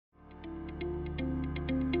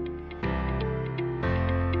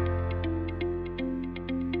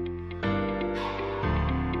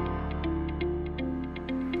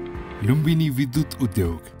Lumbini Vidyut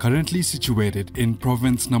Udyog, currently situated in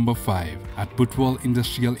Province number 5 at Butwal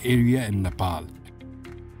Industrial Area in Nepal.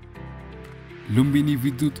 Lumbini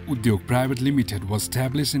Vidyut Udyog Pvt Limited was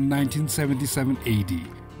established in 1977 AD.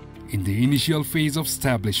 In the initial phase of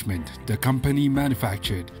establishment, the company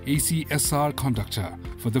manufactured ACSR conductor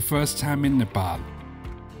for the first time in Nepal.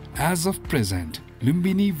 As of present,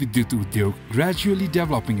 Lumbini Vidyut Udyog gradually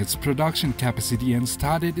developing its production capacity and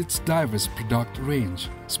started its diverse product range,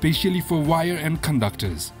 especially for wire and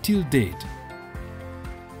conductors, till date.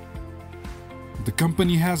 The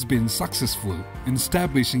company has been successful in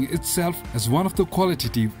establishing itself as one of the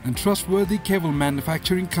qualitative and trustworthy cable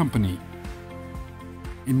manufacturing company.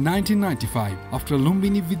 In 1995, after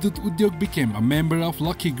Lumbini Vidyut Udyog became a member of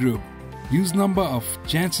Lucky Group, huge number of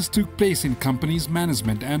changes took place in company's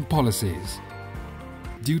management and policies.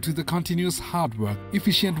 Due to the continuous hard work,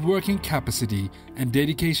 efficient working capacity and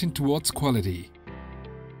dedication towards quality.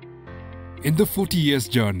 In the 40 years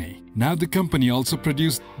journey, now the company also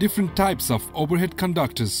produced different types of overhead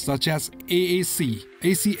conductors such as AAC,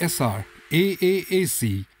 ACSR,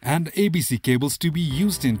 AAAC and ABC cables to be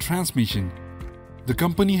used in transmission. The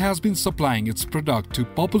company has been supplying its product to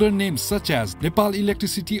popular names such as Nepal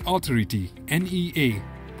Electricity Authority, NEA,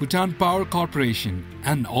 Bhutan Power Corporation,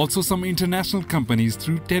 and also some international companies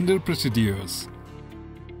through tender procedures.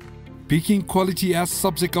 Picking quality as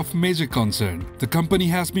subject of major concern, the company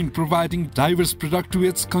has been providing diverse product to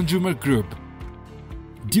its consumer group.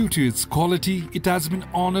 Due to its quality, it has been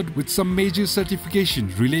honored with some major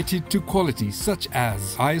certification related to quality such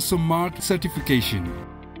as ISO Mark certification,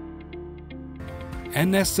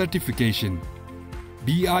 NS certification,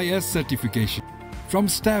 BIS certification. From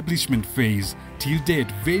establishment phase till date,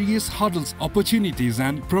 various hurdles, opportunities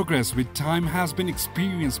and progress with time has been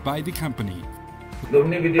experienced by the company.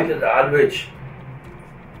 Lumbini Vidyut is always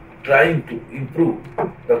trying to improve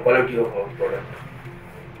the quality of our product.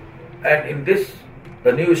 And in this,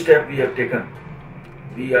 the new step we have taken,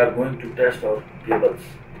 we are going to test our cables.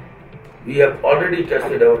 We have already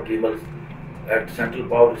tested our cables at Central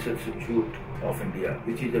Power Research Institute of India,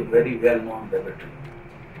 which is a very well-known laboratory.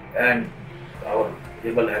 And our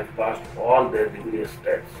cable has passed all their rigorous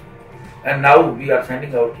tests. And now we are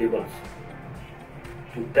sending our cables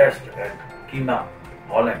to test at Kima,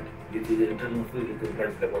 Holland, which is an internationally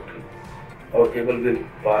recognized laboratory. Our cable will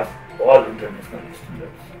pass all international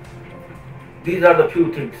standards. These are the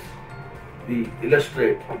few things we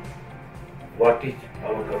illustrate what is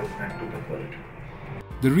our commitment to the quality.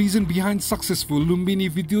 The reason behind successful Lumbini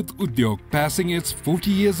Vidyut Udyog passing its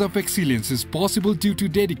 40 years of excellence is possible due to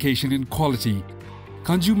dedication in quality,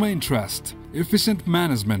 consumer interest, efficient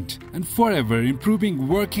management, and forever improving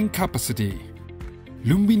working capacity.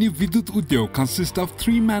 Lumbini Vidyut Udyog consists of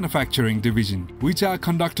 3 manufacturing divisions, which are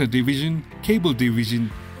Conductor Division, Cable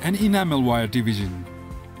Division, and Enamel Wire Division.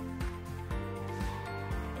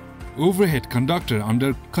 Overhead conductor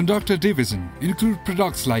under Conductor Division include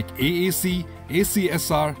products like AAC,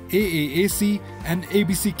 ACSR, AAAC and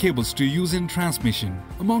ABC cables to use in transmission.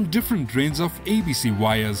 Among different range of ABC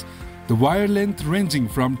wires, the wire length ranging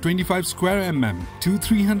from 25 square mm to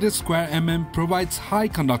 300 square mm provides high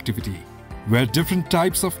conductivity. Where different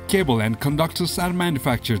types of cable and conductors are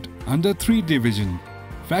manufactured under 3 division.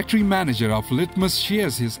 Factory manager of Litmus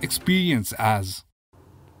shares his experience as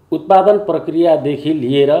उत्पादन प्रक्रियादेखि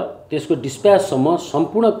लिएर त्यसको डिस्प्याचसम्म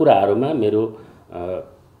सम्पूर्ण कुराहरुमा मेरो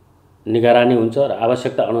निगरानी हुन्छ र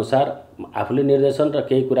आवश्यकता अनुसार आफूले निर्देशन र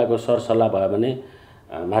केही कुराको सरसल्लाह भयो भने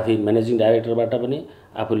माथि म्यानेजिङ डाइरेक्टरबाट पनि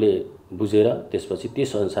आफूले बुझेर त्यसपछि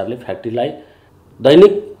त्यस अनुसारले फ्याक्ट्रीलाई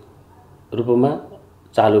दैनिक रूपमा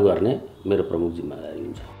चालू गर्ने मेरो प्रमुख जिम्मेवारी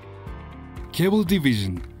हुन्छ. Cable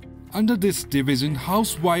Division. Under this division,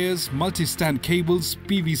 house wires, multi-stand cables,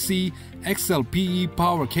 PVC, XLPE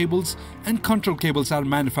power cables and control cables are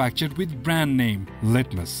manufactured with brand name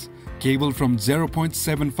Litmus. Cable from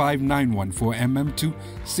 0.75914 mm to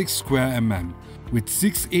 6 square mm with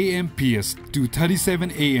 6 AMPS to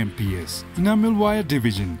 37 AMPS. Enamel Wire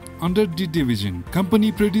Division. Under the division,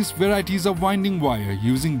 company produce varieties of winding wire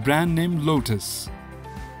using brand name Lotus.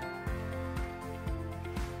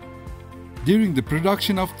 During the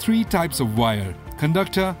production of 3 types of wire,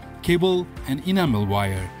 conductor, cable and enamel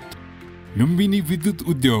wire, Lumbini Vidyut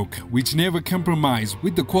Udyog, which never compromise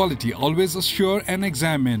with the quality, always assure and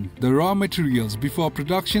examine the raw materials before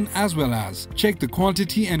production as well as check the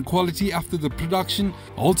quantity and quality after the production,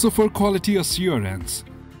 also for quality assurance.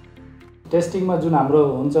 Testing मा जुन हाम्रो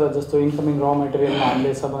हुन्छ जस्तो incoming र material मा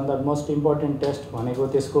हामीले सबभन्दा most important test भनेको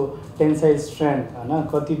त्यसको tensile strength हैन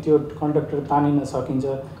कति त्यो कन्डक्टर तानिन सकिन्छ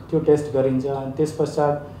त्यो टेस्ट गरिन्छ अनि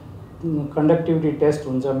त्यसपश्चात कन्डक्टिभिटी टेस्ट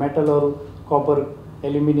हुन्छ मेटलहरु कपर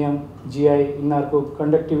एल्युमिनियम जीआई यिनीहरूको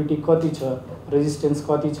कन्डक्टिभिटी कति छ, रेजिस्टेन्स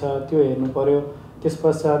कति छ त्यो हेर्नु पर्यो।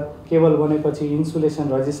 त्यसपश्चात केबल बनेपछि इन्सुलेसन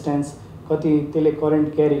रेजिस्टेन्स कति, त्यसले करेन्ट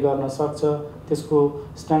क्यारी गर्न सक्छ, त्यसको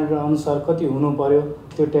स्ट्यान्डर्ड अनुसार कति हुनु पर्यो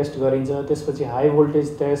त्यो टेस्ट गरिन्छ। त्यसपछि हाई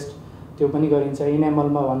भोल्टेज टेस्ट त्यो पनि गरिन्छ।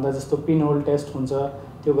 इनेमलमा भन्दा जस्तो पिन होल टेस्ट हुन्छ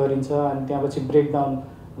त्यो गरिन्छ। अनि त्यसपछि ब्रेकडाउन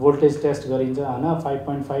भोल्टेज टेस्ट गरिन्छ हैन,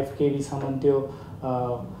 5.5 kV सम्म त्यो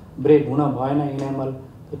ब्रेक हुन भएन इनेमल।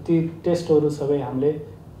 ती टेस्टहरू सबै हामीले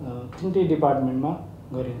तिनटै डिपार्टमेन्टमा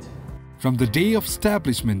गरिन्छ। From the day of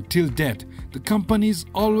establishment till death, the company is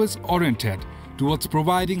always oriented towards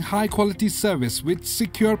providing high-quality service with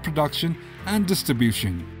secure production and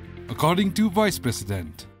distribution, according to Vice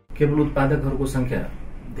President. Cable उत्पादकहरूको संख्या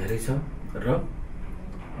धेरै छ र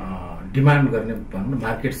डिमान्ड गर्ने भन्नु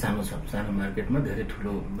मार्केट सानो छ। सानो मार्केटमा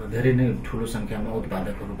धेरै नै ठुलो संख्यामा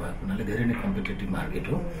उत्पादकहरू भएको हुनाले धेरै नै कम्पिटिटिभ मार्केट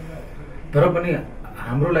हो। तर पनि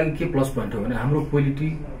हाम्रो लागि के प्लस पोइन्ट हो भने हाम्रो क्वालिटी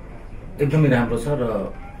एकदमै राम्रो छ र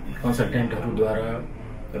कन्सल्टेन्टहरूद्वारा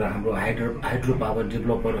र हाम्रो हाइड्रो पावर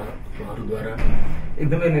डेभलपरहरूद्वारा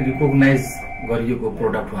एकदमै रिकग्नाइज गरिएको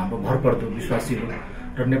प्रोडक्ट हो हाम्रो, भरपर्दो, विश्वासिलो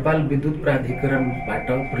र नेपाल विद्युत प्राधिकरणबाट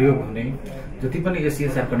प्रयोग हुने जति पनि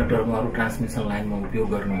ACSR कनेक्टरमा अरू ट्रान्समिसन लाइनमा उपयोग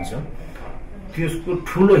गर्नुहुन्छ त्यसको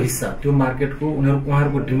ठूलो हिस्सा, त्यो मार्केटको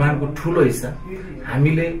उहाँहरूको डिमान्डको ठूलो हिस्सा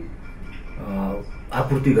हामीले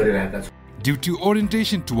आपूर्ति गरिरहेका छौँ। Due to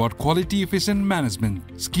orientation toward quality efficient management,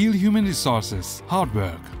 skilled human resources, hard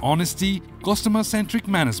work, honesty, customer-centric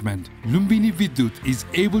management, Lumbini Vidyut is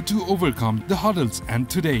able to overcome the hurdles and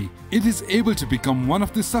today it is able to become one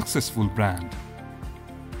of the successful brand.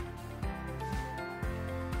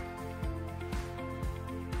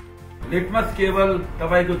 Litmus cable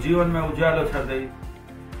तपाईको जीवनमा उज्यालो छर्दै